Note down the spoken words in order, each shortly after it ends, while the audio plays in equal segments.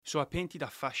So I painted a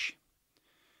fish.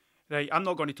 Right, I'm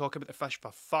not going to talk about the fish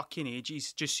for fucking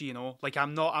ages, just so you know. Like,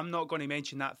 I'm not going to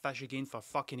mention that fish again for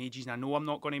fucking ages, and I know I'm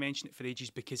not going to mention it for ages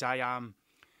because I'm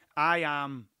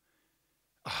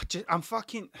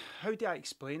fucking, how do I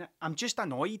explain it? I'm just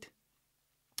annoyed.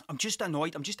 I'm just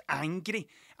angry.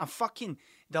 I'm fucking,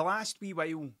 the last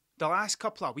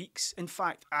couple of weeks, in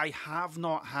fact, I have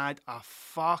not had a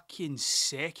fucking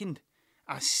second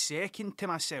to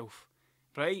myself,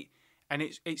 right? And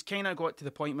it's kind of got to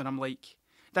the point where I'm like,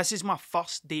 this is my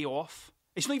first day off.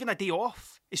 It's not even a day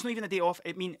off.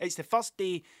 I mean, it's the first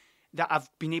day that I've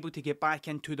been able to get back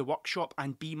into the workshop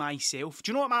and be myself.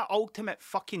 Do you know what my ultimate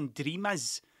fucking dream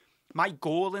is? My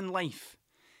goal in life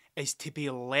is to be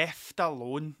left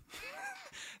alone.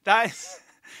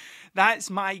 That's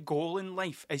my goal in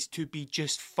life, is to be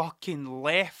just fucking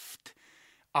left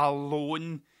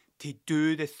alone to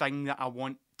do the thing that I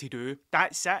want to do.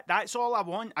 That's it. That's all I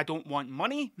want. I don't want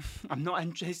money. I'm not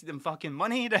interested in fucking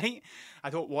money, right? I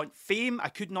don't want fame. I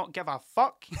could not give a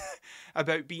fuck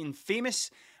about being famous.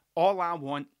 All I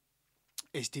want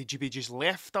is to be just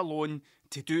left alone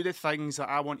to do the things that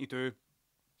I want to do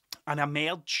and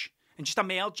emerge. And just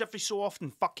emerge every so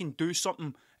often, fucking do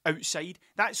something outside.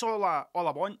 That's all I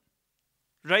want.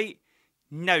 Right?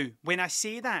 Now, when I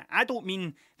say that, I don't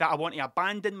mean that I want to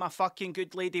abandon my fucking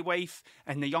good lady wife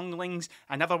and the younglings.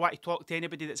 I never want to talk to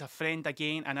anybody that's a friend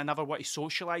again, and I never want to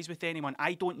socialise with anyone.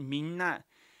 I don't mean that.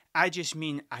 I just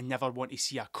mean I never want to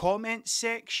see a comment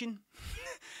section.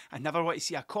 I never want to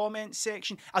see a comment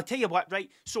section. I'll tell you what,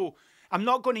 right? So, I'm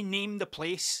not going to name the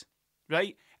place,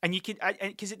 right? And you can,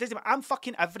 because it doesn't, I'm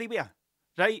fucking everywhere.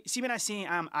 Right? See, when I say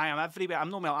I am everywhere, I'm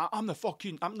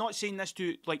not saying this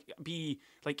to, like, be,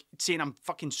 like, saying I'm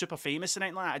fucking super famous and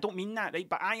anything like that. I don't mean that, right?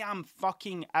 But I am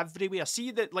fucking everywhere.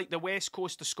 See, the west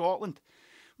coast of Scotland,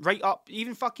 right up,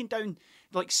 even fucking down,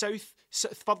 like,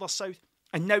 further south,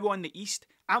 and now on the east.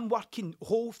 I'm working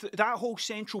that whole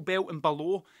central belt and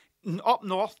below. Up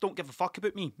north, don't give a fuck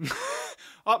about me.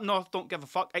 Up north, don't give a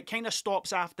fuck. It kind of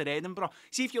stops after Edinburgh.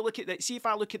 See if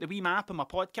I look at the wee map on my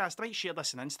podcast. I might share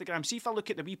this on Instagram. See if I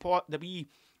look at the wee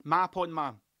map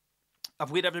on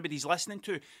of where everybody's listening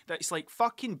to. That's like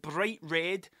fucking bright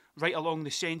red right along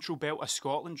the central belt of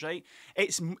Scotland. Right?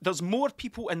 There's more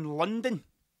people in London.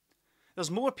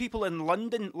 There's more people in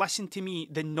London listen to me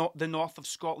than not the north of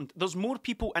Scotland. There's more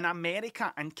people in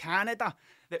America and Canada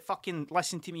that fucking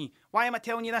listen to me. Why am I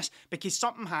telling you this? Because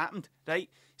something happened, right?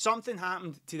 Something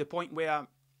happened to the point where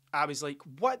I was like,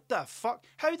 what the fuck?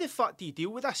 How the fuck do you deal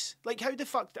with this? Like, how the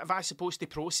fuck am I supposed to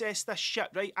process this shit,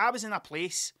 right? I was in a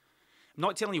place, I'm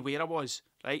not telling you where I was,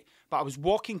 right? But I was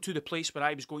walking to the place where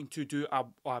I was going to do a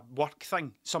work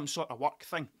thing, some sort of work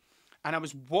thing. And I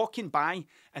was walking by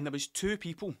and there was two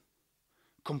people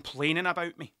complaining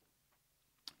about me.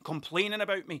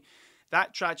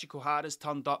 That Tragic O'Hara's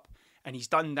turned up and he's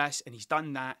done this and he's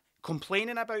done that,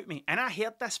 complaining about me. And I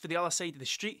heard this for the other side of the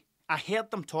street. I heard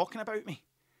them talking about me.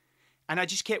 And I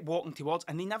just kept walking towards,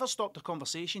 and they never stopped the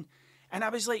conversation. And I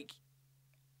was like,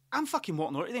 I'm fucking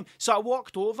walking over to them. So I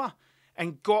walked over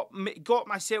and got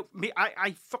myself,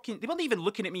 I fucking, they weren't even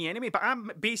looking at me anyway, but I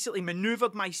basically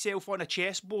manoeuvred myself on a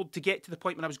chessboard to get to the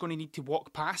point when I was going to need to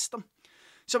walk past them.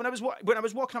 So when I was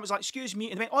walking, I was like, excuse me,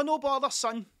 and they went, oh, no bother,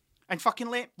 son, and fucking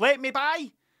let me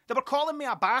by. They were calling me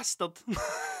a bastard.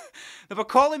 They were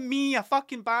calling me a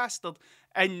fucking bastard,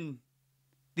 and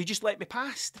they just let me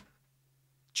past.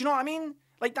 Do you know what I mean?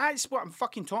 Like, that's what I'm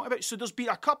fucking talking about. So there's been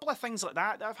a couple of things like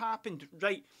that have happened,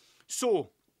 right? So,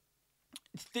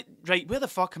 right, where the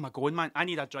fuck am I going, man? I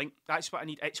need a drink. That's what I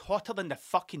need. It's hotter than the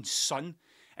fucking sun.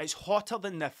 It's hotter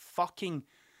than the fucking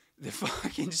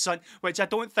sun, which I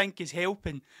don't think is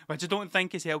helping.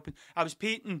 I was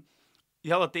painting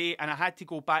the other day, and I had to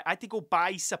go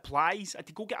buy supplies. I had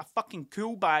to go get a fucking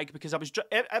cool bag because I was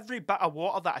every bit of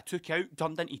water that I took out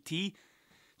turned into tea.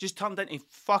 Just turned into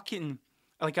fucking,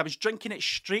 like, I was drinking it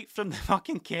straight from the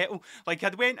fucking kettle. Like,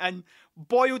 I'd went in,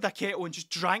 boiled a kettle, and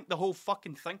just drank the whole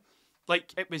fucking thing.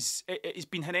 Like, it's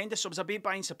been horrendous. So I was away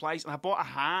buying supplies, and I bought a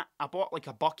hat. I bought, like,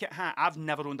 a bucket hat. I've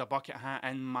never owned a bucket hat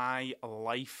in my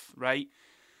life, right?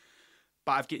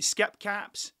 But I've got skip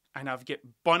caps, and I've got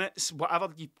bonnets, whatever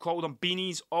you call them,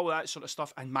 beanies, all that sort of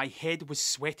stuff. And my head was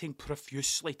sweating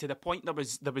profusely to the point there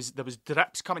was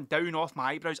drips coming down off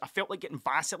my eyebrows. I felt like getting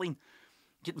Vaseline.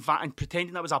 And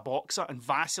pretending I was a boxer and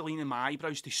Vaseline in my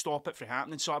eyebrows to stop it from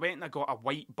happening. So I went and I got a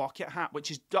white bucket hat,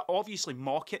 which is obviously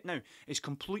mock it now. It's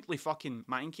completely fucking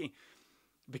manky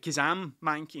because I'm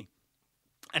manky.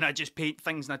 And I just paint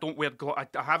things and I don't wear gloves.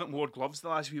 I haven't worn gloves the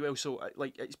last wee while, so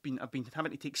like I've been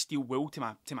having to take steel wool to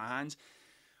my hands.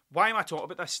 Why am I talking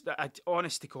about this?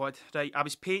 Honest to God, right? I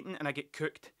was painting and I get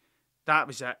cooked That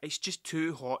was it. It's just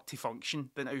too hot to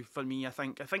function now for me, I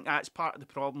think. I think that's part of the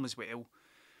problem as well.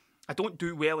 I don't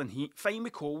do well in heat. Fine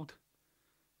with cold.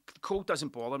 The cold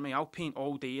doesn't bother me. I'll paint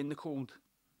all day in the cold.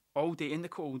 All day in the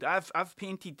cold. I've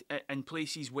painted in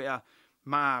places where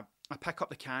I pick up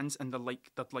the cans and they're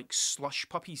like slush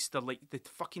puppies. They're like the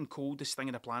fucking coldest thing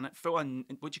on the planet. Full of,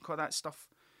 what do you call that stuff?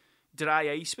 Dry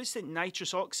ice. What's the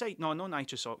nitrous oxide? No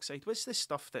nitrous oxide. What's this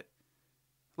stuff that...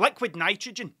 Liquid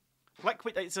nitrogen.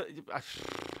 Liquid...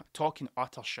 talking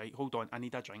utter shite. Hold on, I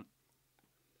need a drink.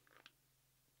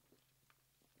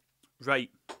 Right.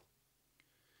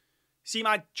 See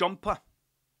my jumper?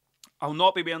 I'll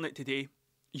not be wearing it today.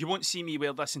 You won't see me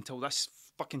wear this until this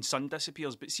fucking sun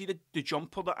disappears. But see the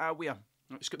jumper that I wear?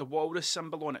 It's got the Walrus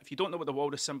symbol on it. If you don't know what the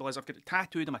Walrus symbol is, I've got it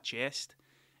tattooed on my chest.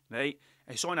 Right?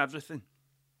 It's on everything.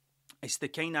 It's the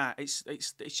kind of it's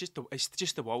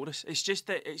just the Walrus. It's just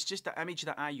the image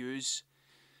that I use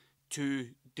to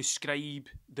describe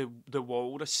the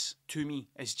Walrus to me.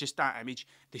 It's just that image.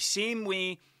 The same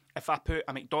way if I put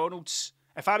a McDonald's,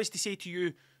 if I was to say to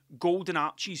you Golden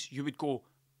Arches, you would go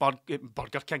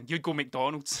Burger King. You'd go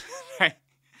McDonald's. Right?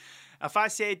 If I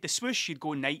said the swoosh, you'd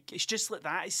go Nike. It's just like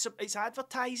that. It's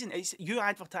advertising. It's you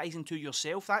advertising to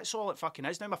yourself. That's all it fucking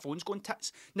is. Now my phone's going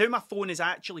tits. Now my phone is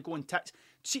actually going tits.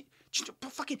 See, do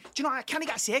you know? I can't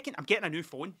get a second. I'm getting a new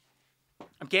phone.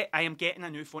 I am getting a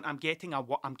new phone. I'm getting a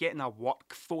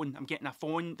work phone. I'm getting a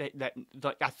phone that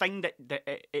a thing that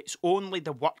it's only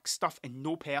the work stuff and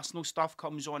no personal stuff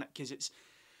comes on it, because it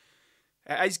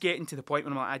is getting to the point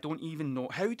where I'm like, I don't even know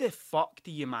how the fuck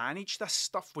do you manage this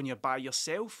stuff when you're by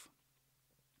yourself.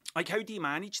 Like, how do you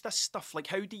manage this stuff? Like,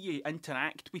 how do you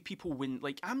interact with people when,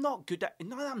 like, I'm not good at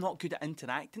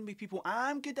interacting with people.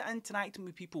 I'm good at interacting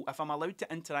with people if I'm allowed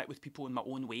to interact with people in my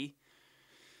own way.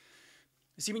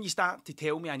 See, when you start to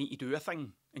tell me I need to do a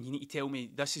thing, and you need to tell me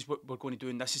this is what we're going to do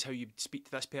and this is how you speak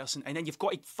to this person, and then you've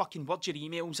got to fucking word your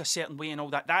emails a certain way and all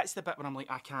that, that's the bit where I'm like,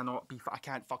 I can't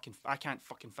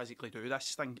fucking physically do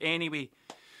this thing. Anyway,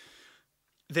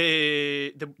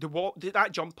 that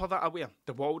jumper that I wear,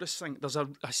 the Walrus thing, there's a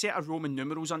set of Roman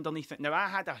numerals underneath it. Now, I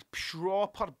had a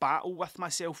proper battle with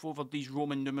myself over these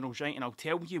Roman numerals, right? And I'll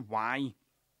tell you why.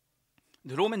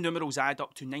 The Roman numerals add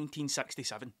up to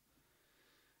 1967.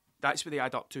 That's what they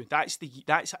add up to.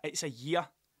 It's a year,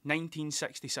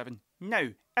 1967. Now,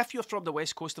 if you're from the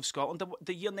west coast of Scotland,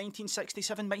 the year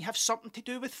 1967 might have something to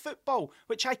do with football,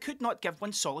 which I could not give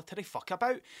one solitary fuck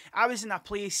about. I was in a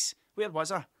place, where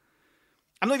was I?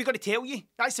 I'm not even going to tell you.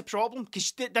 That's the problem,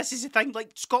 because this is the thing.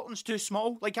 Like, Scotland's too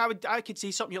small. Like, I could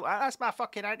say something, you're like, that's my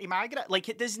fucking Auntie Margaret. Like,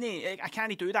 it doesn't. I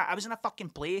can't do that. I was in a fucking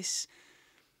place,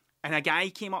 and a wee guy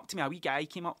came up to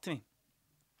me,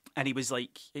 and he was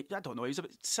like, I don't know, he was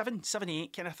about 7,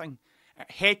 8 kind of thing.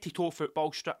 Head to toe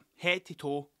football strip.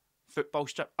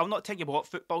 I'll not tell you what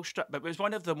football strip, but it was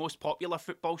one of the most popular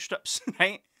football strips,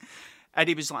 right? And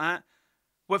he was like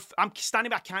that. I'm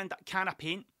standing with a can of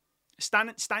paint.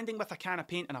 Standing with a can of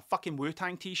paint and a fucking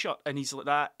Wu-Tang t-shirt, and he's like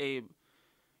that, do you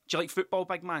like football,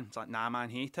 big man? It's like, nah man,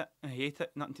 I hate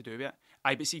it, nothing to do with it.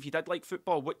 Aye, but see, if you did like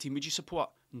football, what team would you support?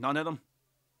 None of them.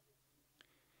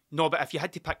 No, but if you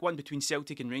had to pick one between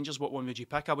Celtic and Rangers, what one would you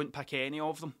pick? I wouldn't pick any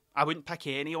of them. I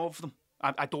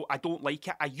don't like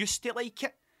it. I used to like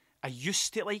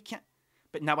it,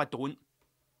 but now I don't.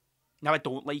 Now I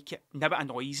don't like it. Now it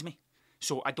annoys me.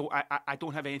 So I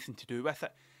don't have anything to do with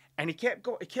it. And he kept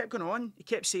going on. He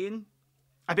kept saying,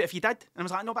 I bet if you did. And I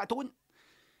was like, no, but I don't.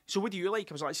 So what do you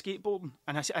like? I was like, skateboarding.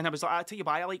 And I was like, I'll tell you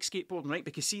why I like skateboarding, right?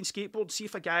 Because see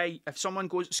if someone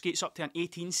skates up to an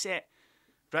 18 set,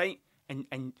 right?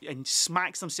 And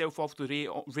smacks themselves off the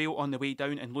rail on the way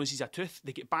down and loses a tooth,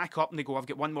 they get back up and they go, I've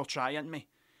got one more try in me.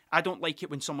 I don't like it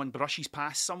when someone brushes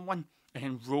past someone and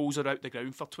then rolls her out the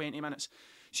ground for 20 minutes.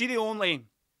 See,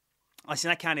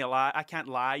 listen, I can't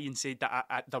lie and say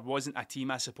that there wasn't a team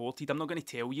I supported. I'm not going to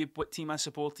tell you what team I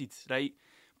supported, right?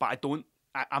 But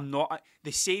I'm not,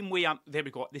 the same way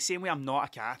I'm not a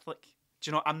Catholic. Do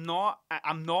you know, I'm not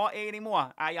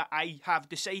anymore. I have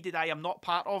decided I am not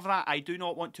part of that. I do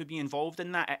not want to be involved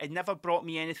in that. It never brought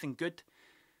me anything good.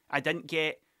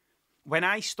 When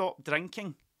I stopped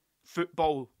drinking,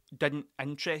 football didn't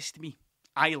interest me.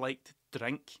 I liked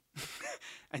drink.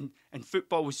 and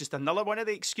football was just another one of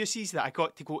the excuses that I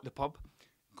got to go to the pub.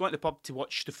 Going to the pub to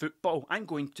watch the football. I'm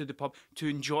going to the pub to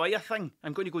enjoy a thing.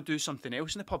 I'm going to go do something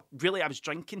else in the pub. Really, I was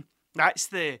drinking. That's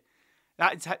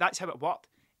how it worked.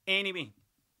 Anyway,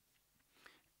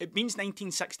 it means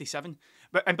 1967,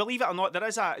 and believe it or not,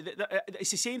 it's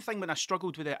the same thing when I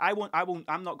struggled with it.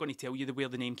 I'm not going to tell you where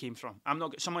the name came from.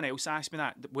 Someone else asked me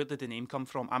that, where did the name come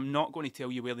from? I'm not going to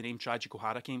tell you where the name Tragic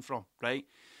O'Hara came from, right?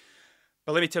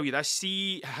 But let me tell you this,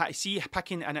 see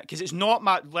picking in it, because it's not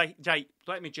my, right,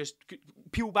 let me just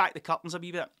peel back the curtains a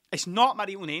wee bit. It's not my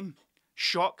real name.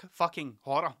 Shock fucking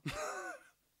horror.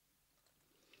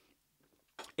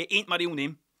 It ain't my real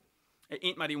name. It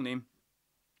ain't my real name.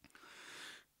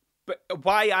 But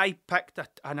why I picked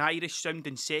an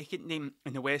Irish-sounding second name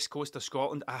in the west coast of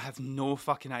Scotland, I have no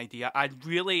fucking idea. I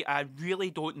really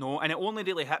don't know. And it only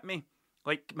really hit me,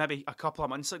 like, maybe a couple of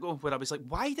months ago, where I was like,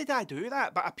 why did I do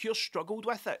that? But I pure struggled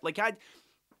with it. Like,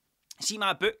 see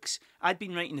my books, I'd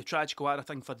been writing the Tragical Horror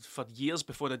thing for years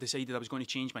before I decided I was going to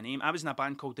change my name. I was in a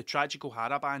band called the Tragical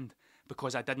Horror Band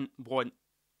because I didn't want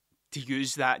to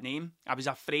use that name. I was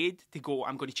afraid to go,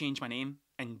 I'm going to change my name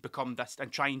and become this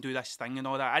and try and do this thing and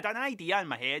all that. I had an idea in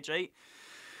my head, right?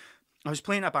 I was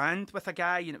playing a band with a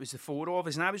guy and it was the four of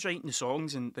us and I was writing the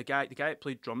songs and the guy that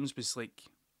played drums was like,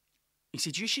 he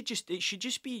said, you should just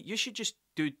be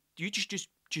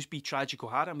Tragical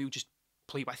Horror and we'll just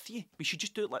play with you. We should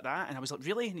just do it like that. And I was like,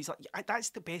 really? And he's like, yeah, that's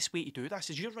the best way to do this,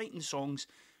 is you're writing the songs,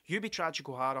 you be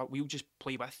Tragical Horror, we'll just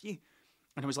play with you.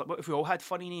 And I was like, what if we all had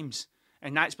funny names?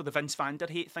 And that's where the Vince van der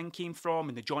Hate thing came from,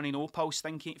 and the Johnny No Pulse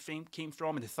thing came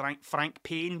from, and the Frank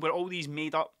Payne, where all these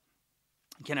made up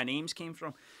kind of names came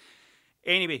from.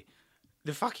 Anyway,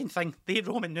 the fucking thing, they're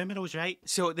Roman numerals, right?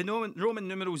 So the Roman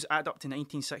numerals add up to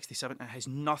 1967. It has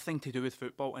nothing to do with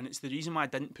football, and it's the reason why I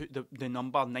didn't put the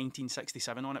number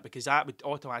 1967 on it, because that would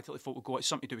automatically folk would go, it's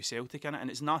something to do with Celtic in it, and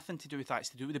it's nothing to do with that. It's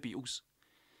to do with the Beatles.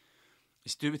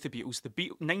 It's to do with the Beatles.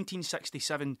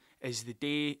 1967 is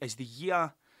the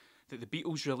year that the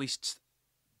Beatles released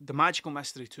the Magical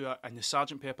Mystery Tour and the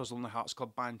Sgt. Pepper's Lonely Hearts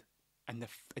Club Band in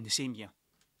the same year.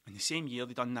 In the same year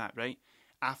they done that, right?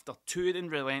 After touring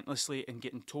relentlessly and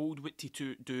getting told what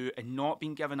to do and not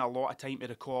being given a lot of time to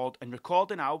record and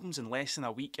recording albums in less than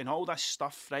a week and all this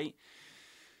stuff, right?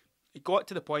 It got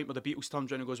to the point where the Beatles turned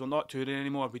around and goes, we're not touring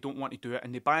anymore, we don't want to do it.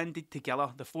 And they banded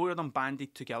together, the four of them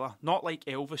banded together. Not like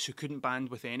Elvis, who couldn't band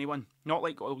with anyone. Not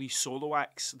like all these solo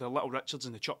acts, the Little Richards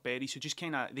and the Chuck Berrys, who just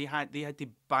kind of, they had to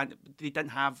band, they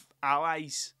didn't have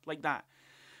allies like that.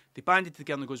 They banded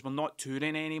together and goes, we're not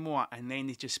touring anymore. And then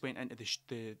they just went into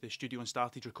the studio and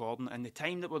started recording. And the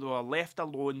time that they were left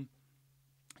alone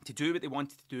to do what they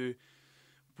wanted to do,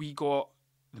 we got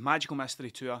the Magical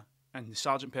Mystery Tour and the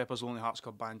Sgt. Pepper's Lonely Hearts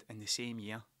Club Band in the same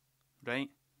year, right?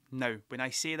 Now, when I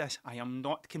say this, I am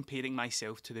not comparing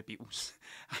myself to the Beatles.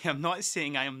 I am not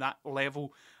saying I am that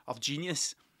level of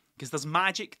genius, because there's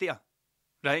magic there,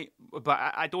 right? But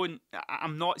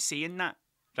I'm not saying that,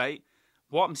 right?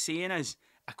 What I'm saying is,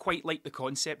 I quite like the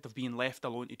concept of being left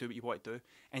alone to do what you want to do.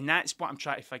 And that's what I'm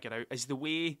trying to figure out, is the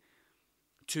way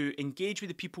to engage with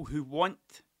the people who want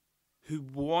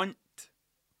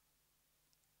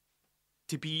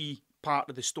to be part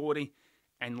of the story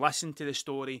and listen to the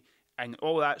story and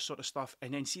all that sort of stuff,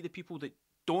 and then see the people that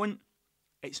don't.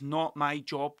 It's not my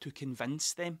job to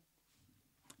convince them.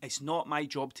 It's not my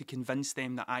job to convince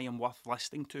them that I am worth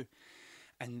listening to.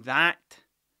 And that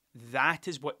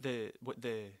is what the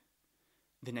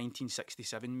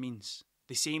 1967 means.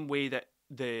 The same way that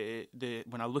the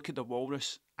when I look at the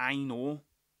Walrus, I know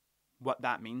what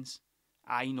that means.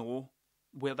 I know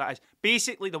where that is.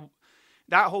 Basically,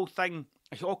 that whole thing,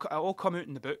 it all come out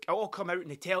in the book. It all come out in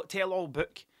the tell-all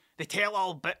book. The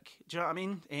tell-all book. Do you know what I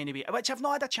mean? Anyway, which I've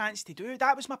not had a chance to do.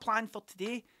 That was my plan for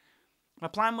today. My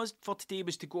plan for today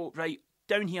was to go, right,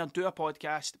 down here, do a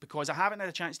podcast, because I haven't had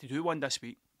a chance to do one this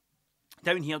week.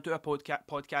 Down here, do a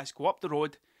podcast, go up the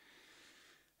road,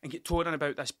 and get touring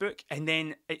about this book. And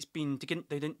then it's been,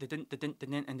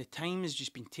 and the time has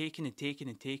just been taken.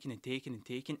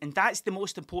 And that's the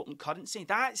most important currency.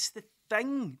 That's the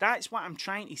thing. That's what I'm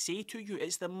trying to say to you.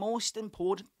 It's the most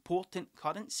important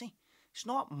currency. It's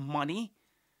not money.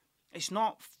 It's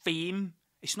not fame.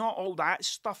 It's not all that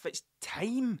stuff. It's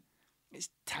time. It's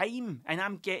time. And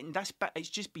I'm getting this bit.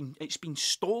 It's been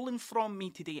stolen from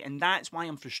me today. And that's why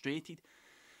I'm frustrated.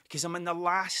 Because I'm in the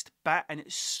last bit and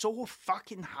it's so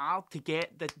fucking hard to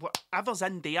get whatever's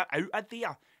in there out of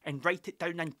there and write it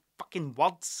down in fucking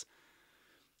words.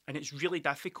 And it's really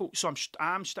difficult. So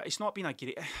it's not been a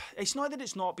great, it's not that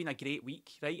it's not been a great week,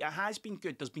 right? It has been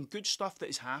good. There's been good stuff that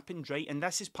has happened, right? And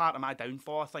this is part of my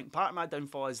downfall, I think. Part of my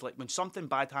downfall is like when something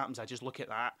bad happens, I just look at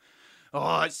that.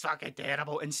 Oh, it's fucking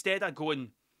terrible. Instead of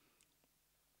going,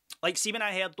 like, see when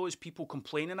I heard those people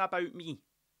complaining about me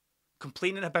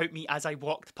as I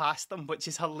walked past them, which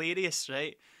is hilarious,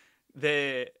 right?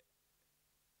 There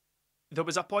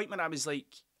was a point when I was like,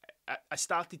 I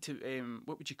started to,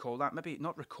 what would you call that? Maybe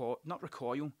not recoil,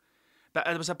 but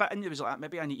there was a bit in there was like,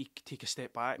 maybe I need to take a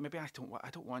step back. Maybe I don't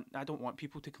want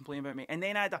people to complain about me. And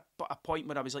then I had a point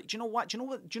where I was like, do you know what?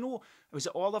 Was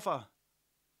it Oliver?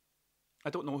 I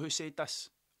don't know who said this.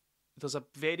 There's a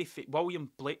very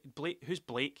William Blake. Who's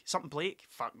Blake? Something Blake?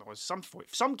 Fuck no.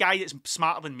 Some guy that's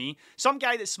smarter than me. Some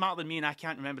guy that's smarter than me, and I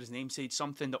can't remember his name. Said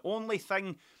something. The only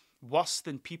thing worse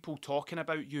than people talking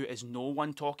about you is no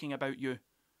one talking about you.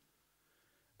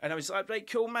 And I was like, right,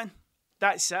 cool, man.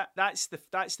 That's it. That's the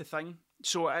thing.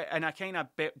 So, and I kind of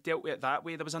dealt with it that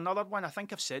way. There was another one. I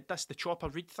think I've said this. The Chopper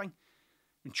Read thing.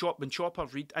 When Chopper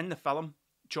Read in the film,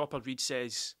 Chopper Read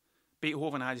says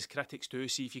Beethoven had his critics too.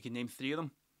 See if you can name 3 of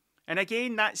them. And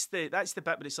again, that's the bit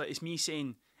where it's like, it's me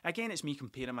saying, again, it's me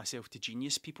comparing myself to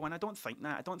genius people, and I don't think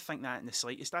that. I don't think that in the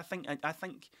slightest. I think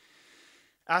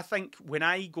when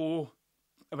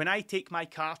I take my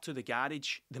car to the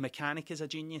garage, the mechanic is a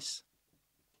genius,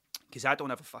 because I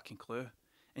don't have a fucking clue.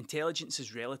 Intelligence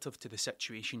is relative to the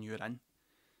situation you're in.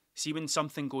 See, when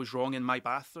something goes wrong in my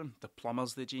bathroom, the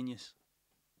plumber's the genius.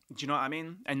 Do you know what I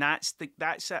mean? And that's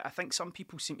it. I think some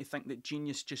people seem to think that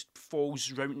genius just falls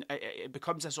round. It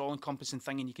becomes this all-encompassing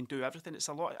thing, and you can do everything.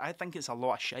 I think it's a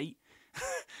lot of shite.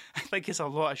 I think it's a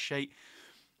lot of shite,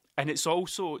 and it's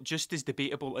also just as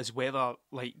debatable as whether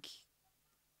like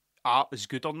art is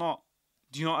good or not.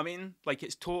 Do you know what I mean? Like,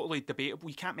 it's totally debatable.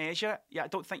 You can't measure it. Yeah, I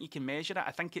don't think you can measure it.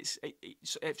 I think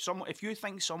if you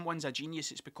think someone's a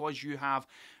genius, it's because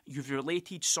you've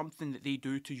related something that they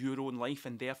do to your own life,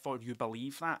 and therefore you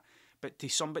believe that. But to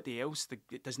somebody else,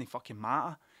 it doesn't fucking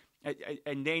matter.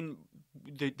 And then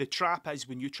the trap is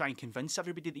when you try and convince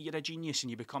everybody that you're a genius,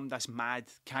 and you become this mad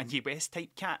Kanye West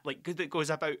type cat, like, that goes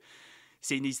about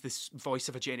saying he's this voice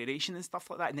of a generation and stuff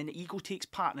like that, and then the ego takes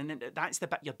part, and then that's the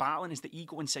bit you're battling, is the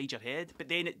ego inside your head. But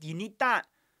then you need that.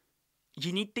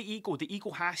 You need the ego. The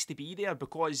ego has to be there,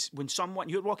 because when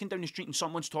you're walking down the street and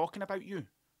someone's talking about you,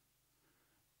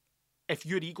 if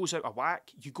your ego's out of whack,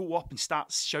 you go up and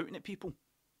start shouting at people,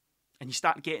 and you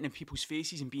start getting in people's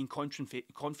faces and being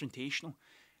confrontational.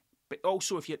 But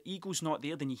also, if your ego's not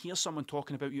there, then you hear someone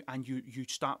talking about you and you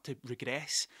start to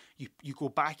regress. You go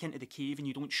back into the cave, and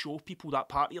you don't show people that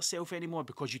part of yourself anymore,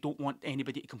 because you don't want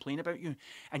anybody to complain about you.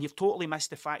 And you've totally missed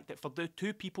the fact that for the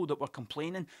 2 people that were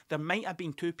complaining, there might have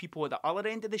been 2 people at the other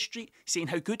end of the street saying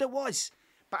how good it was.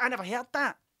 But I never heard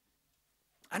that.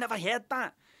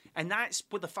 And that's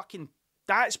where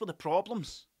the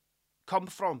problems come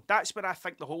from. That's where I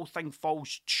think the whole thing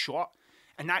falls short.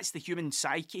 And that's the human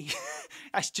psyche.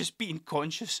 It's just being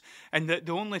conscious. And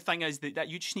the only thing is that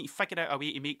you just need to figure out a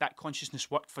way to make that consciousness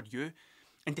work for you,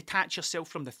 and detach yourself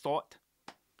from the thought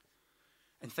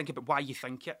and think about why you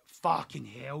think it. Fucking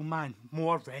hell, man.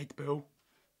 More Red Bull.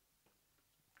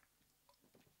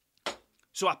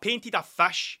 So I painted a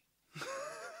fish.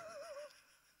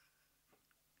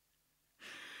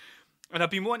 And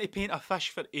I've been wanting to paint a fish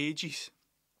for ages.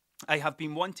 I have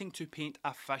been wanting to paint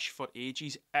a fish for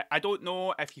ages. I don't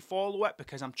know if you follow it,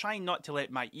 because I'm trying not to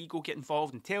let my ego get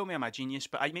involved and tell me I'm a genius,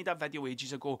 but I made a video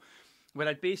ages ago where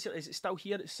I basically, is it still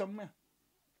here? It's somewhere.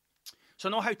 So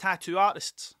I know how tattoo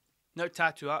artists,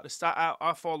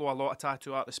 I follow a lot of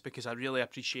tattoo artists because I really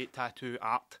appreciate tattoo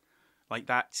art, like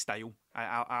that style.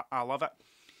 I love it.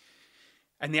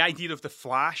 And the idea of the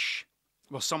flash,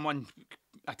 where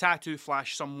a tattoo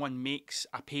flash, someone makes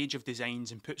a page of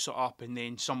designs and puts it up, and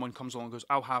then someone comes along and goes,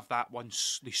 I'll have that one.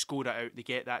 They score it out, they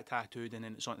get that tattooed, and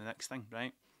then it's on to the next thing,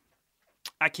 right?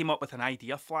 I came up with an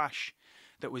idea flash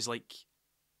that was like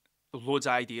loads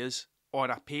of ideas on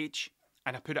a page,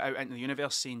 and I put it out into the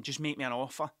universe saying, just make me an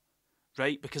offer,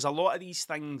 right? Because a lot of these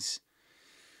things,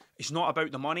 it's not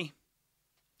about the money.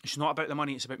 It's not about the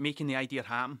money, it's about making the idea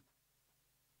happen.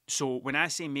 So when I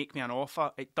say make me an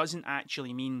offer, it doesn't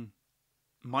actually mean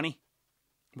money.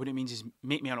 What it means is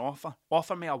make me an offer.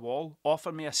 Offer me a wall.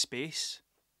 Offer me a space.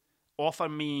 Offer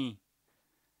me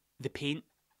the paint.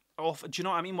 Do you know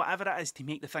what I mean? Whatever it is to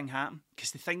make the thing happen. Because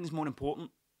the thing's more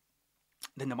important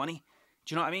than the money.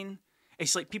 Do you know what I mean?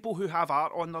 It's like people who have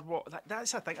art on their wall.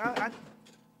 That's the thing. I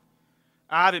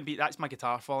haven't been... That's my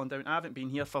guitar falling down. I haven't been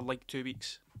here for like 2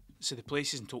 weeks. So the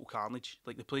place is in total carnage.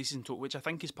 Like the place is in total... Which I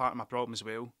think is part of my problem as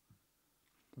well.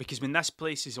 Because when this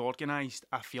place is organised,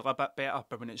 I feel a bit better.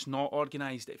 But when it's not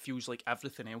organised, it feels like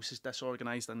everything else is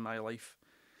disorganised in my life.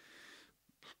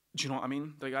 Do you know what I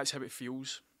mean? Like, that's how it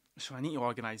feels. So I need to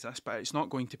organise this, but it's not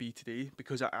going to be today,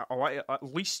 because I want to at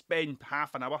least spend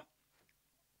half an hour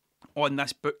on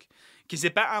this book. Because the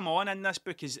bit I'm on in this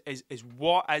book is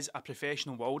what is a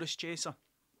professional walrus chaser.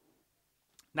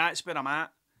 That's where I'm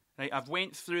at. Right? I've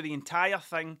went through the entire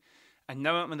thing. And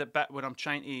now I'm in the bit where I'm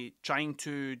trying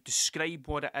to describe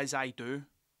what it is I do,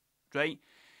 right?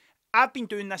 I've been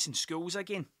doing this in schools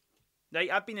again, right?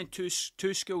 I've been in two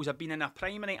schools. I've been in a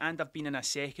primary and I've been in a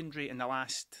secondary in the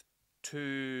last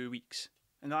 2 weeks.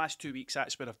 In the last 2 weeks,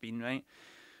 that's where I've been, right?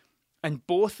 And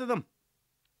both of them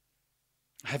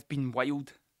have been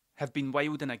wild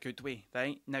in a good way,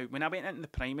 right? Now, when I went into the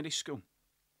primary school,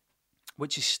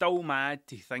 which is still mad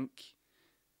to think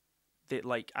that,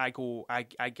 like,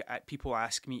 people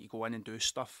ask me to go in and do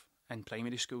stuff in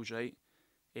primary schools, right?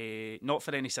 Not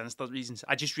for any sinister reasons.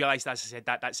 I just realised, as I said,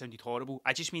 that sounded horrible.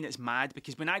 I just mean it's mad,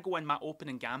 because when I go in, my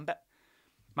opening gambit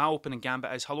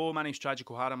is, hello, my name's Tragic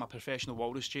O'Hara, I'm a professional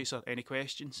walrus chaser, any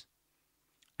questions?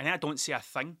 And I don't say a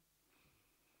thing.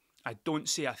 I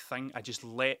just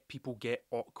let people get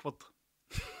awkward.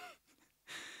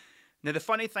 Now, the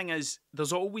funny thing is,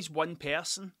 there's always one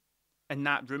person in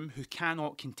that room who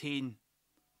cannot contain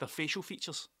their facial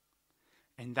features.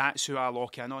 And that's who I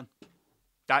lock in on.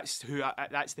 That's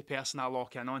the person I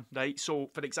lock in on, right?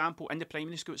 So, for example, in the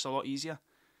primary school, it's a lot easier,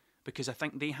 because I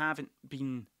think they haven't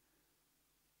been,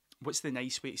 what's the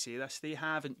nice way to say this? They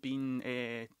haven't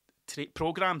been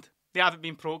programmed. They haven't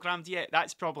been programmed yet.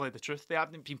 That's probably the truth. They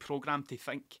haven't been programmed to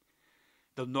think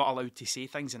they're not allowed to say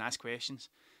things and ask questions.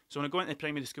 So when I go into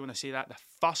primary school and I say that, the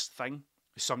first thing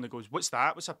is somebody goes, "What's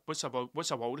that? What's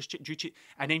a walrus?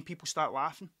 And then people start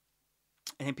laughing.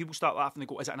 They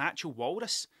go, "Is it an actual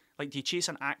walrus? Like, do you chase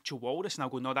an actual walrus?" And I'll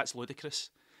go, "No, that's ludicrous.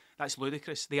 That's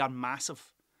ludicrous. They are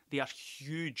massive. They are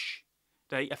huge.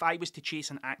 Right? If I was to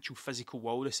chase an actual physical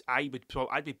walrus, I'd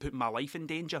be putting my life in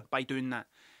danger by doing that."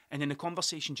 And then the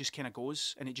conversation just kind of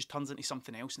goes, and it just turns into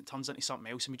something else, and it turns into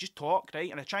something else, and we just talk, right?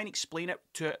 And I try and explain it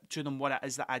to them what it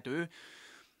is that I do.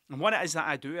 And what it is that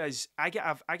I do is I get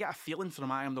a feeling from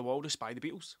 "I Am the Walrus" by the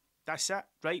Beatles. That's it,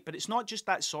 right? But it's not just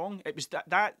that song. It was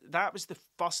that was the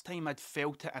first time I'd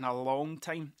felt it in a long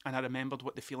time, and I remembered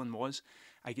what the feeling was.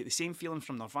 I get the same feeling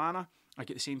from Nirvana. I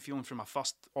get the same feeling from my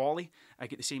first Ollie. I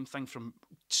get the same thing from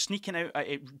sneaking out,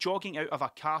 jogging out of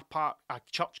a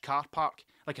church car park,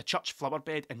 like a church flower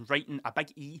bed, and writing a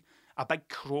big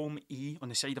chrome E on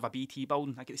the side of a BT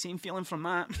building. I get the same feeling from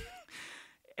that.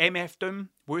 MF Doom,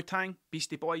 Wu-Tang,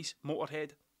 Beastie Boys,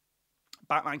 Motorhead,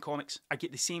 Batman comics. I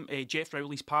get the same, Jeff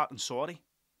Rowley's part in Sorry.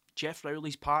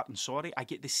 I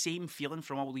get the same feeling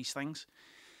from all these things.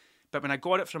 But when I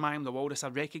got it from "I Am the Walrus," I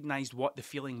recognised what the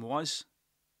feeling was.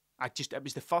 It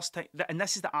was the first time, and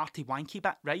this is the arty wanky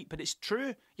bit, right? But it's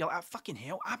true. You're like, fucking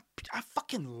hell, I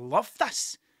fucking love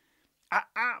this. I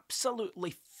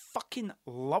absolutely fucking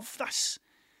love this.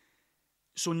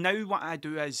 So now what I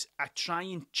do is I try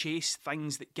and chase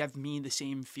things that give me the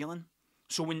same feeling.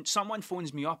 So when someone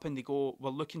phones me up and they go, "We're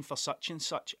looking for such and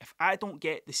such," if I don't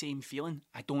get the same feeling,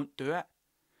 I don't do it.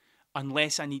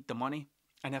 Unless I need the money.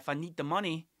 And if I need the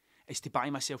money, it's to buy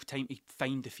myself time to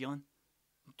find the feeling.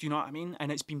 Do you know what I mean?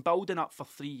 And it's been building up for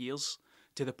 3 years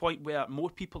to the point where more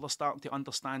people are starting to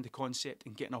understand the concept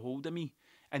and getting a hold of me.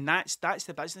 And that's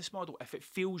the business model. If it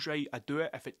feels right, I do it.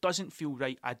 If it doesn't feel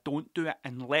right, I don't do it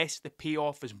unless the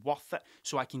payoff is worth it,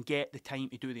 so I can get the time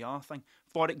to do the other thing.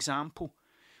 For example,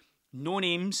 no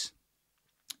names,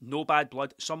 no bad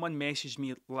blood. Someone messaged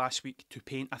me last week to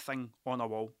paint a thing on a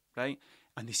wall, right?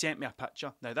 And they sent me a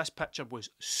picture. Now, this picture was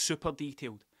super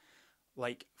detailed.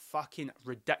 Like, fucking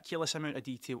ridiculous amount of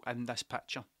detail in this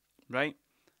picture, right?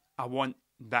 I want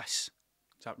this.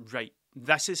 Is that right?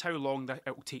 This is how long it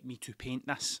will take me to paint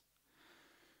this.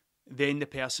 Then the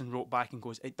person wrote back and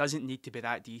goes, "It doesn't need to be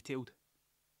that detailed."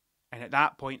 And at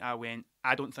that point I went,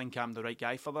 I don't think I'm the right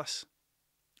guy for this.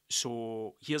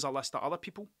 So here's a list of other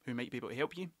people who might be able to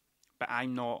help you, but I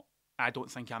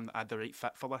don't think I'm the right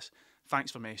fit for this.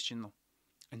 Thanks for messaging though.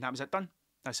 And that was it done.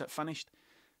 That's it finished.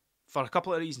 For a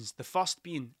couple of reasons. The first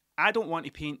being, I don't want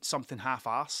to paint something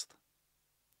half-arsed.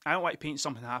 I don't want to paint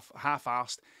something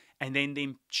half-arsed and then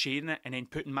them sharing it and then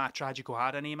putting my Tragic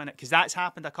O'Hara name in it. Because that's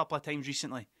happened a couple of times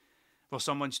recently where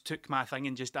someone's took my thing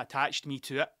and just attached me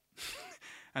to it.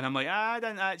 And I'm like, I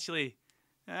didn't actually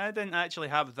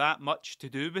have that much to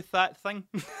do with that thing.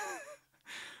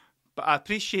 But I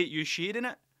appreciate you sharing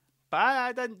it. But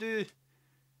I didn't do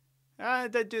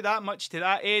that much to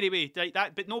that anyway.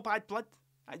 But no bad blood.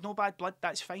 No bad blood,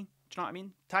 that's fine. Do you know what I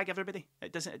mean? Tag everybody.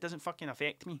 It doesn't fucking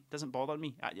affect me. It doesn't bother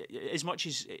me. As much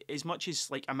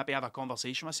as like I maybe have a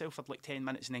conversation with myself for like 10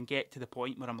 minutes and then get to the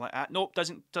point where I'm like, nope,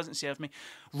 doesn't serve me.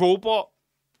 Robot.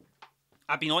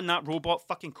 I've been on that robot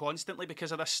fucking constantly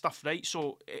because of this stuff, right?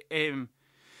 So,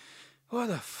 what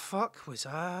the fuck was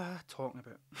I talking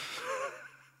about?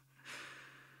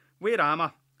 Where am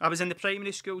I? I was in the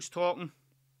primary schools talking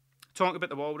about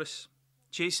the walrus,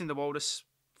 chasing the walrus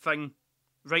thing,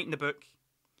 writing the book.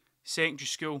 Secondary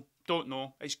school, don't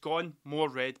know. It's gone. More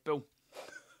Red Bull.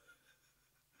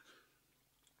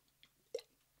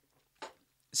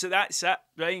 So that's it,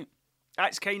 right?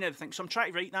 That's kind of the thing. So I'm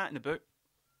trying to write that in the book.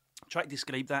 Try to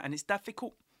describe that, and it's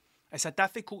difficult. It's a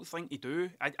difficult thing to do,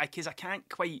 because I can't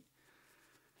quite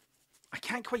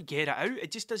get it out.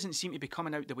 It just doesn't seem to be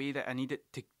coming out the way that I need it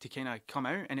to kind of come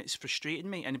out, and it's frustrating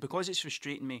me. And because it's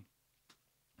frustrating me,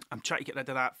 I'm trying to get rid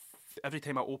of that. Every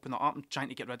time I open it up, I'm trying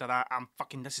to get rid of that.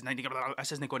 This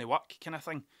isn't going to work kind of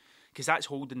thing, because that's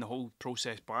holding the whole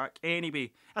process back.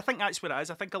 Anyway, I think that's what it is.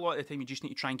 I think a lot of the time you just need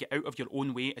to try and get out of your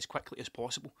own way as quickly as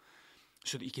possible,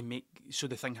 so that you can so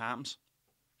the thing happens.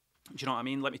 Do you know what I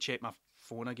mean? Let me check my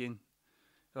phone again.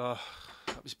 That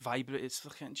was vibrating. Do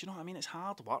you know what I mean? It's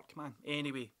hard work, man.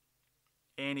 Anyway,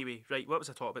 right, what was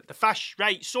I talking about? The fish,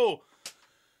 right, so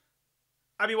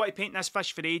I've been wanting to paint this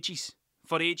fish for ages.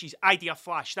 Idea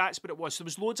flash, that's what it was. There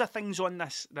was loads of things on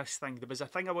this thing. There was a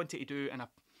thing I wanted to do, and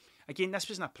again, this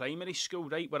was in a primary school,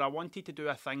 right, where I wanted to do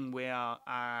a thing where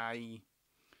I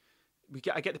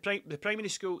get the primary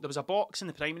school, there was a box in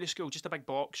the primary school, just a big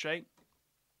box, right?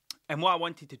 And what I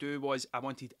wanted to do was, I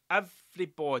wanted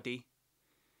everybody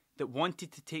that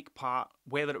wanted to take part,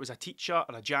 whether it was a teacher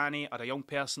or a Janny or a young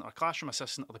person or a classroom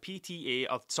assistant or the PTA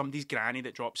or somebody's granny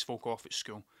that drops folk off at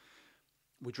school,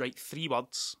 would write 3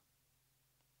 words.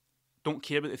 Don't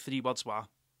care what the 3 words were.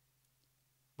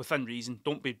 Within reason.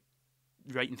 Don't be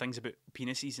writing things about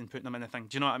penises and putting them in a thing.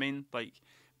 Do you know what I mean? Like,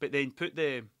 but then put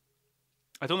the...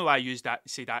 I don't know why I used that,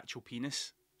 said actual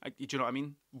penis. Do you know what I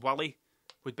mean? Willy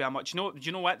would be a much... Do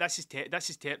you know what? This is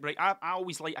right. I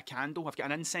always light a candle. I've got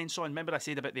an incense on. Remember I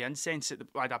said about the incense? It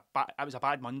was a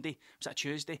bad Monday. Was it a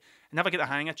Tuesday? I never get the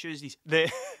hang of Tuesdays.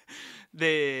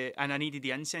 And I needed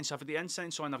the incense. So I've got the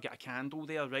incense on. I've got a candle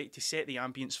there, right, to set the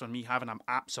ambience for me having an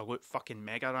absolute fucking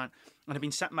mega rant. And I've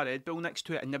been sitting my Red Bull next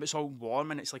to it, and now it's all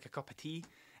warm and it's like a cup of tea,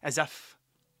 as if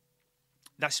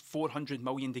this 400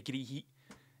 million degree heat,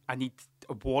 I need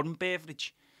a warm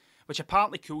beverage, which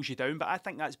apparently cools you down, but I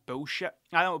think that's bullshit.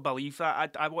 I don't believe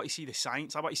that. I want to see the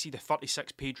science. I want to see the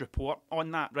 36-page report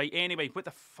on that, right? Anyway, what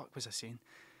the fuck was I saying?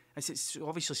 It's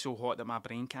obviously so hot that my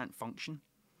brain can't function.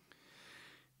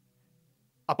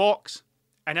 A box,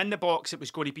 and in the box it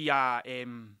was going to be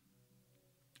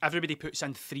everybody puts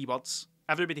in 3 words.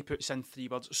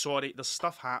 Sorry, there's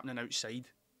stuff happening outside.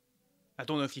 I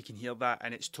don't know if you can hear that,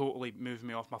 and it's totally moving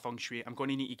me off my feng shui. I'm going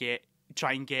to need to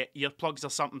try and get earplugs or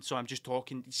something, so I'm just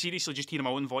talking. Seriously, just hearing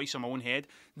my own voice in my own head.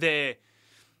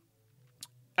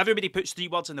 Everybody puts 3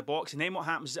 words in the box, and then what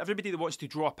happens is everybody that wants to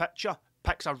draw a picture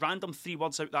picks a random 3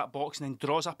 words out that box and then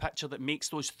draws a picture that makes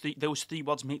those three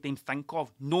words make them think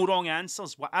of. No wrong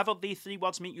answers. Whatever they 3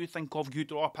 words make you think of, you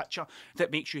draw a picture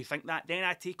that makes you think that. Then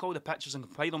I take all the pictures and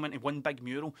compile them into one big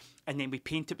mural, and then we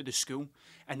paint it with the school.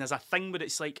 And there's a thing where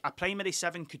it's like a primary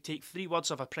 7 could take 3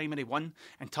 words of a primary 1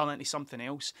 and turn it into something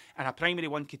else, and a primary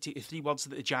 1 could take the 3 words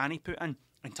that the Janny put in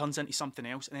and turns into something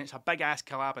else, and then it's a big-ass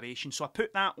collaboration. So I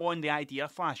put that on the idea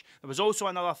flash. There was also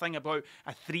another thing about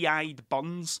a 3-eyed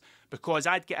Burns, because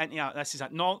I'd get into that. This is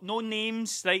no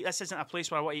names, right? This isn't a place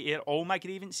where I want to air all my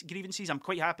grievances. I'm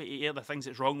quite happy to air the things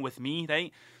that's wrong with me,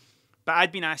 right? But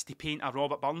I'd been asked to paint a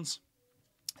Robert Burns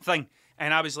thing,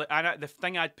 and I was like, the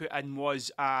thing I'd put in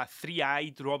was a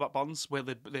 3-eyed Robert Burns, where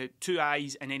the 2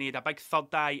 eyes, and then he had a big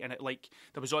 3rd eye, and it, like,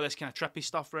 there was all this kind of trippy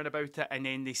stuff around about it. And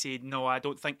then they said, no, I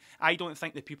don't think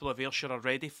the people of Ayrshire are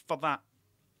ready for that.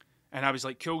 And I was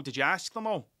like, cool. Did you ask them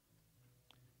all?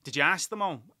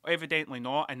 Evidently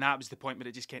not. And that was the point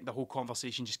where the whole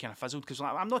conversation just kind of fizzled, because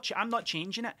I'm not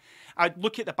changing it. I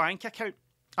look at the bank account,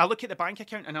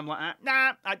 and I'm like,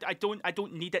 nah, I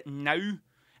don't need it now.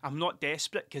 I'm not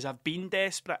desperate, because I've been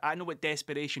desperate. I know what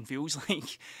desperation feels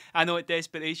like.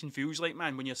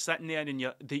 Man, when you're sitting there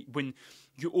and when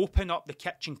you open up the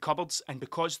kitchen cupboards, and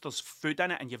because there's food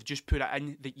in it and you've just put it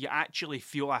in, that you actually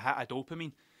feel a hit of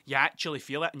dopamine. You actually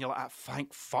feel it, and you're like,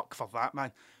 thank fuck for that,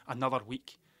 man. Another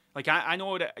week. Like, I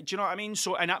know that, do you know what I mean?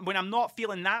 So, when I'm not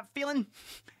feeling that feeling,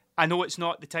 I know it's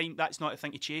not the time, that's not the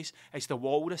thing to chase. It's the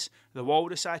walrus. The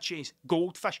walrus I chase.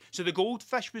 Goldfish. So the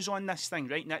goldfish was on this thing,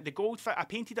 right? Now, the goldfish, I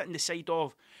painted it in the side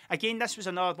of... Again, this was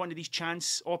another one of these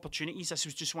chance opportunities. This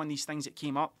was just one of these things that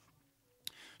came up.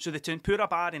 So the Tempura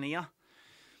bar in here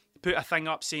put a thing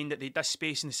up saying that they had this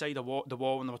space in the side of the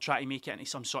wall, and they were trying to make it into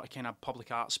some sort of kind of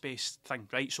public art space thing,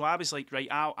 right? So I was like, right,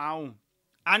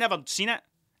 I never seen it.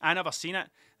 And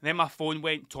then my phone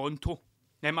went tonto.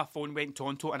 And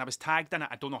I was tagged in it.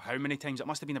 I don't know how many times. It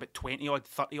must have been about 20-odd,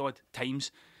 30-odd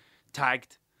times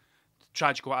tagged.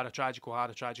 Tragico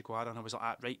Hara. And I was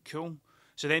like, right, cool.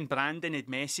 So then Brandon had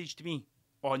messaged me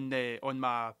on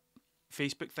my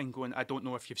Facebook thing going, I don't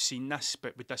know if you've seen this,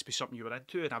 but would this be something you were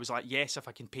into? And I was like, yes, if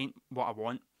I can paint what I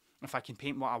want.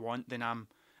 Then I'm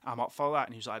up for that.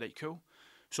 And he was like, right, cool.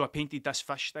 So I painted this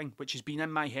fish thing, which has been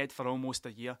in my head for almost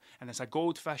a year. And it's a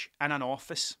goldfish in an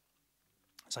office.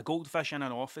 It's a goldfish in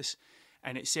an office.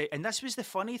 And it said, and this was the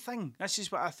funny thing. This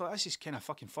is what I thought, this is kind of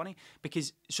fucking funny.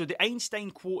 Because, so the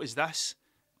Einstein quote is this.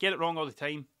 Get it wrong all the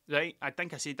time, right? I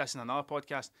think I said this in another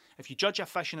podcast. If you judge a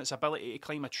fish and its ability to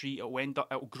climb a tree,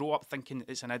 it'll grow up thinking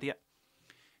it's an idiot.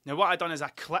 Now, what I done is I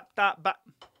clipped that bit.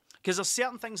 Because there's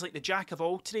certain things like the jack of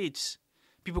all trades.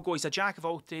 People go, he's a jack of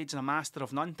all trades and a master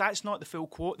of none. That's not the full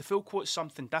quote. The full quote is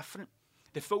something different.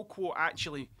 The full quote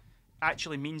actually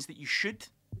means that you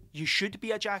should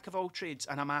be a jack of all trades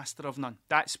and a master of none.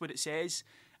 That's what it says.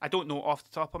 I don't know off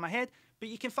the top of my head, but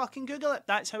you can fucking Google it.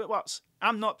 That's how it works.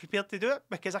 I'm not prepared to do it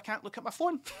because I can't look at my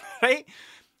phone, right?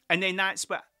 And then that's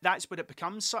what it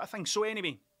becomes, sort of thing. So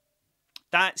anyway,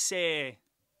 that's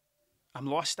I'm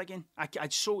lost again.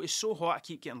 It's so hot. I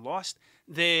keep getting lost.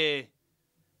 I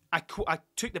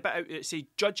took the bit out that said,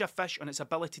 judge a fish on its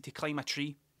ability to climb a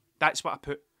tree. That's what I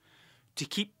put. To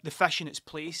keep the fish in its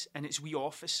place in its wee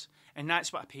office. And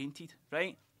that's what I painted,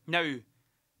 right? Now,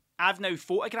 I've now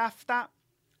photographed that,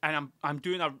 and I'm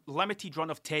doing a limited run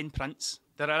of 10 prints.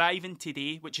 They're arriving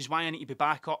today, which is why I need to be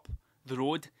back up the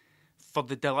road for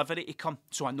the delivery to come,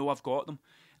 so I know I've got them.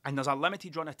 And there's a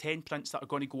limited run of 10 prints that are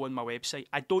going to go on my website.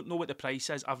 I don't know what the price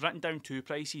is. I've written down 2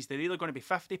 prices. They're either going to be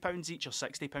 £50 each or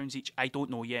 £60 each. I don't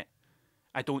know yet.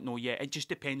 It just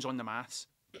depends on the maths.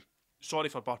 Sorry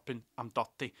for burping. I'm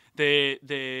dirty.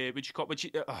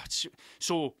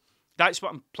 So that's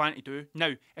what I'm planning to do.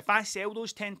 Now, if I sell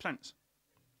those 10 prints,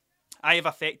 I have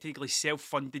effectively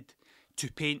self-funded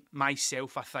to paint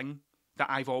myself a thing that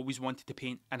I've always wanted to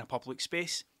paint in a public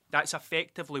space. That's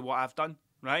effectively what I've done,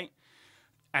 right?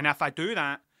 And if I do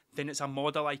that, then it's a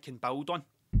model I can build on.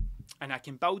 And I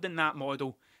can build in that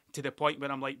model to the point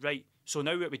where I'm like, right, so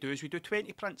now what we do is we do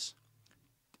 20 prints.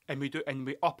 And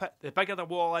we up it. The bigger the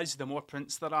wall is, the more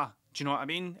prints there are. Do you know what I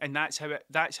mean? And that's how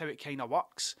it kind of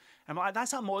works. And I'm like,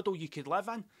 that's a model you could live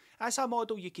in. That's a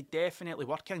model you could definitely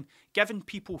work in. Giving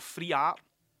people free art,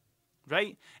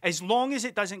 right? As long as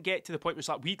it doesn't get to the point where it's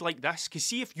like, we'd like this. Because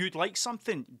see, if you'd like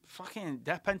something, fucking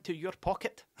dip into your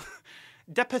pocket.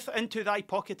 Dippeth into thy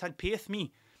pocket and payeth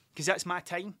me. Because that's my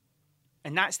time.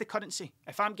 And that's the currency.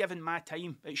 If I'm given my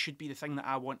time, it should be the thing that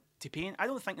I want to paint. I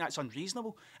don't think that's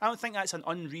unreasonable. I don't think that's an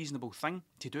unreasonable thing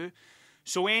to do.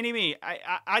 So anyway,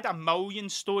 I had a million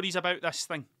stories about this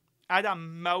thing. I had a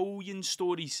million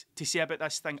stories to say about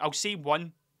this thing. I'll say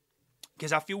one,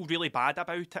 because I feel really bad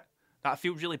about it. I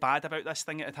feel really bad about this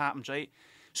thing that had happened, right?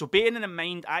 So bearing in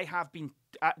mind,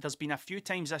 there's been a few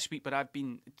times this week, but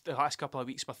the last couple of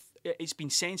weeks, it's been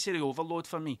sensory overload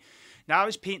for me. Now, I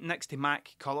was painting next to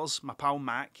Mac Colours, my pal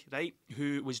Mac, right,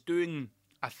 who was doing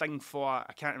a thing for,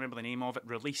 I can't remember the name of it,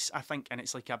 Release, I think, and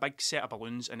it's like a big set of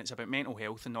balloons, and it's about mental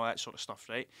health and all that sort of stuff,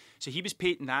 right? So he was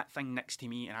painting that thing next to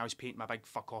me, and I was painting my big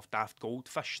fuck-off daft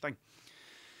goldfish thing.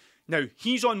 Now,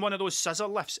 he's on one of those scissor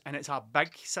lifts, and it's a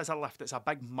big scissor lift. It's a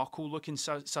big muckle-looking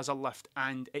scissor lift,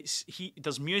 and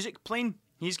there's music playing.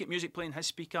 He's got music playing his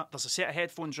speaker. There's a set of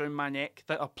headphones around my neck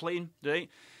that are playing, right?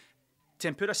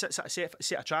 Tempura sits at a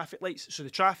set of traffic lights. So the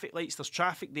traffic lights, there's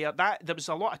traffic there. There was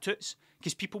a lot of toots,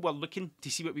 because people were looking to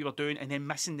see what we were doing and then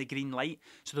missing the green light.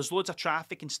 So there's loads of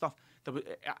traffic and stuff.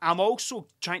 I'm also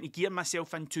trying to gear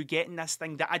myself into getting this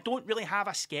thing that I don't really have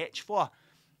a sketch for.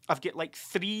 I've got like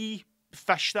 3...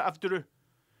 fish that I've drew,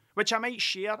 which I might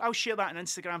share. I'll share that on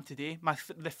Instagram today.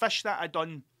 The fish that I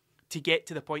done to get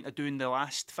to the point of doing the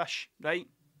last fish, right?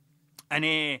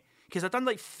 And because I've done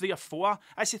like 3 or 4.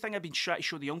 That's the thing I've been trying to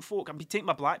show the young folk. I've been taking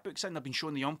my black books in. I've been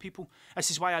showing the young people.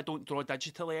 This is why I don't draw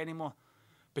digitally anymore,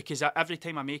 because every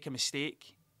time I make a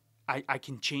mistake, I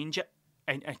can change it,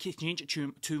 and I can change it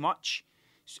too much.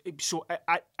 So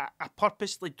I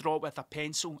purposely draw with a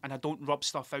pencil, and I don't rub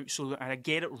stuff out so that I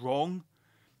get it wrong.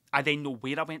 I then know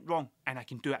where I went wrong, and I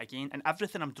can do it again. And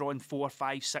everything I'm drawing 4,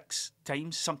 5, 6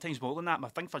 times, sometimes more than that. My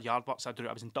thing for yard works, I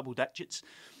was in double digits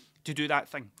to do that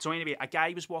thing. So anyway, a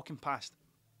guy was walking past,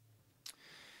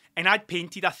 and I'd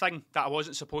painted a thing that I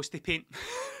wasn't supposed to paint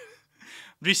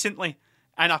recently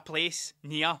in a place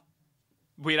near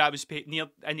where I was painting,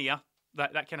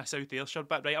 that kind of South Ayrshire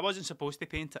bit, right? I wasn't supposed to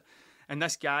paint it. And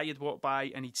this guy had walked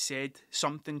by, and he'd said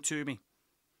something to me.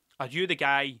 Are you the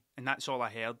guy? And that's all I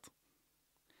heard.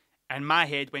 And my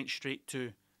head went straight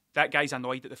to, that guy's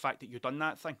annoyed at the fact that you've done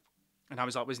that thing. And I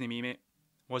was like, wasn't it me, mate?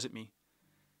 Was it me?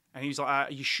 And he was like, are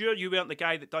you sure you weren't the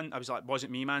guy that done? I was like,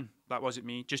 wasn't me, man. That wasn't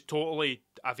me. Just totally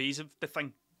evasive, the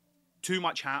thing. Too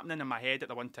much happening in my head at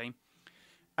the one time.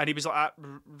 And he was like,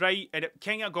 right. And it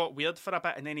kind of got weird for a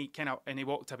bit, and then he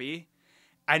walked away.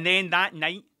 And then that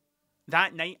night,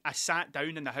 I sat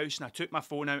down in the house, and I took my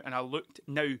phone out, and I looked.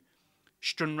 Now,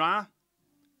 Stranraer,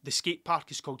 the skate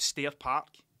park is called Stair Park.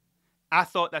 I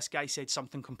thought this guy said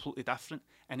something completely different,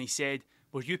 and he said,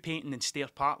 "Were you painting in Stair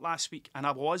Park last week?" And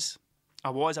I was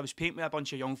painting with a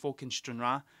bunch of young folk in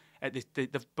Stranraer at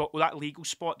that legal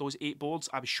spot, those 8 boards.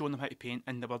 I was showing them how to paint,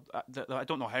 and there were I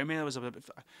don't know how many. There was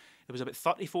about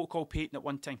 30 folk all painting at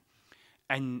one time,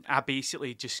 and I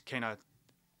basically just kind of.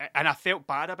 And I felt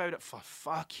bad about it for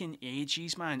fucking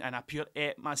ages, man. And I pure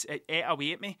ate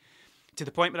away at me to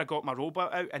the point where I got my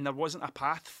robot out and there wasn't a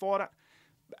path for it.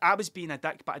 I was being a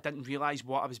dick, but I didn't realise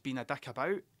what I was being a dick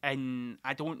about. And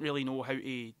I don't really know how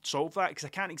to solve that because I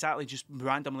can't exactly just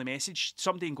randomly message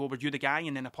somebody and go, "Were you the guy?"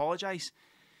 and then apologise.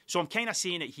 So I'm kind of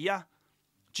saying it here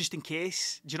just in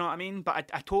case. Do you know what I mean? But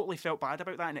I totally felt bad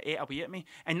about that and it ate away at me.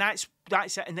 And that's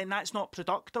it. And then that's not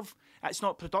productive. It's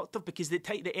not productive because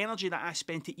the energy that I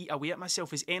spend to eat away at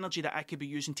myself is energy that I could be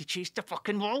using to chase the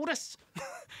fucking walrus.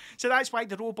 So that's why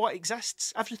the robot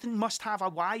exists. Everything must have a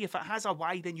why. If it has a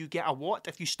why, then you get a what.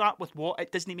 If you start with what,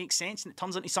 it doesn't make sense and it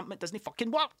turns into something that doesn't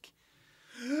fucking work.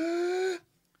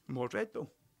 More Red Bull.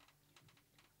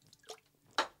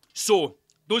 So,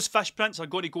 those fish prints are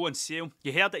going to go on sale.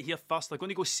 You heard it here first. They're going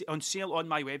to go on sale on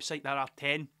my website. There are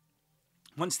 10.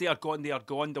 Once they are gone, they are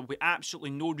gone. There will be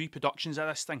absolutely no reproductions of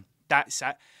this thing. That's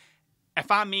it.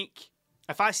 If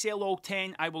I sell all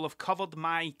 10, I will have covered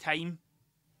my time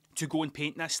to go and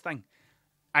paint this thing.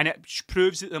 And it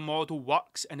proves that the model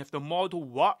works. And if the model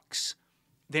works,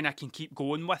 then I can keep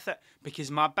going with it.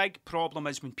 Because my big problem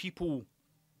is when people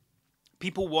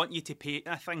want you to paint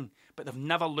a thing, but they've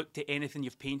never looked at anything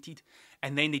you've painted.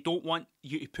 And then they don't want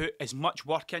you to put as much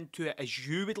work into it as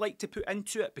you would like to put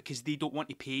into it because they don't want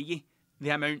to pay you the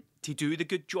amount to do the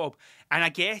good job. And I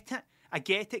get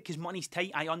it because money's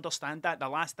tight. I understand that. The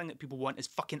last thing that people want is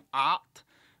fucking art,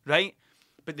 right?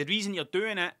 But the reason you're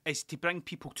doing it is to bring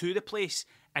people to the place.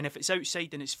 And if it's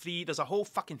outside and it's free, there's a whole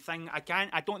fucking thing.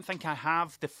 I don't think I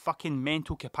have the fucking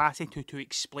mental capacity to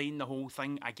explain the whole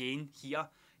thing again here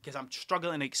because I'm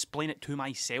struggling to explain it to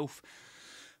myself.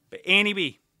 But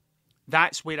anyway,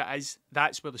 that's where it is.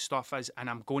 That's where the stuff is,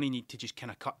 and I'm going to need to just kind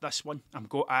of cut this one. I'm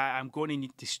going to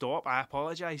need to stop. I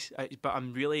apologise, but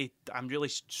I'm really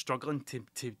struggling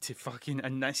to fucking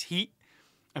in this heat,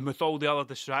 and with all the other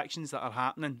distractions that are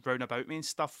happening round about me and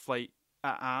stuff. Like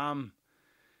I'm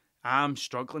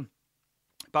struggling.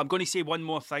 But I'm going to say one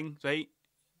more thing, right?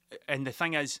 And the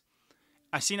thing is,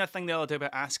 I seen a thing the other day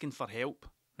about asking for help,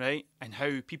 right? And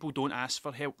how people don't ask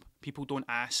for help. People don't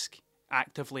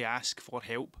actively ask for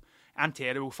help. I'm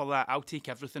terrible for that. I'll take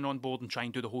everything on board and try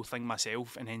and do the whole thing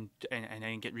myself and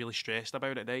then get really stressed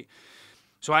about it, right?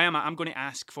 So I'm going to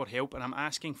ask for help, and I'm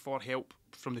asking for help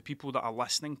from the people that are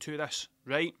listening to this,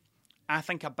 right? I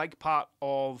think a big part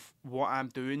of what I'm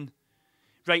doing...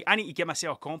 Right, I need to give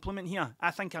myself a compliment here.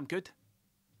 I think I'm good.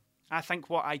 I think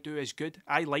what I do is good.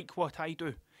 I like what I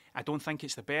do. I don't think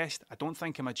it's the best. I don't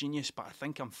think I'm a genius, but I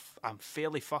think I'm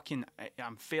fairly fucking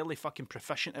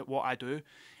proficient at what I do.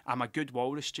 I'm a good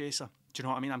walrus chaser. Do you know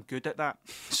what I mean? I'm good at that.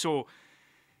 So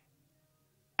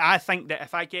I think that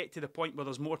if I get to the point where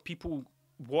there's more people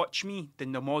watch me,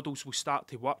 then the models will start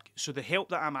to work. So the help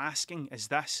that I'm asking is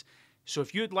this. So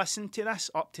if you'd listened to this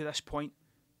up to this point,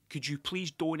 could you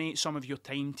please donate some of your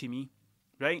time to me?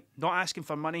 Right? Not asking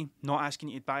for money, not asking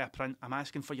you to buy a print. I'm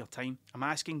asking for your time. I'm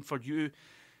asking for you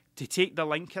to take the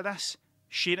link of this,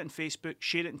 share it on Facebook,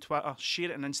 share it on Twitter,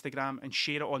 share it on Instagram, and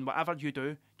share it on whatever you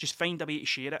do. Just find a way to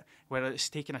share it, whether it's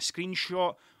taking a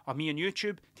screenshot of me on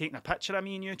YouTube, taking a picture of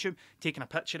me on YouTube, taking a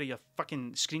picture of your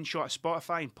fucking screenshot of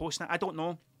Spotify and posting it. I don't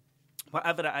know.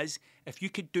 Whatever it is, if you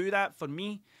could do that for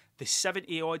me, the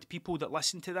 70-odd people that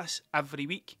listen to this every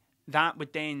week, that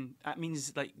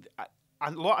means like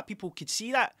a lot of people could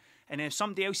see that. And if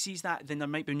somebody else sees that, then there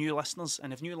might be new listeners.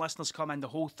 And if new listeners come in, the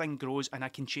whole thing grows and I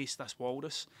can chase this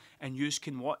walrus. And yous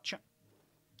can watch it.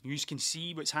 Yous can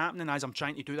see what's happening as I'm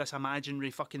trying to do this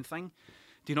imaginary fucking thing.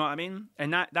 Do you know what I mean?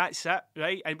 And that's it,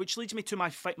 right? And which leads me to my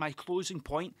closing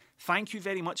point. Thank you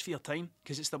very much for your time,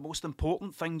 because it's the most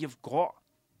important thing you've got.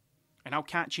 And I'll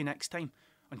catch you next time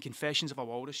on Confessions of a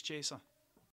Walrus Chaser.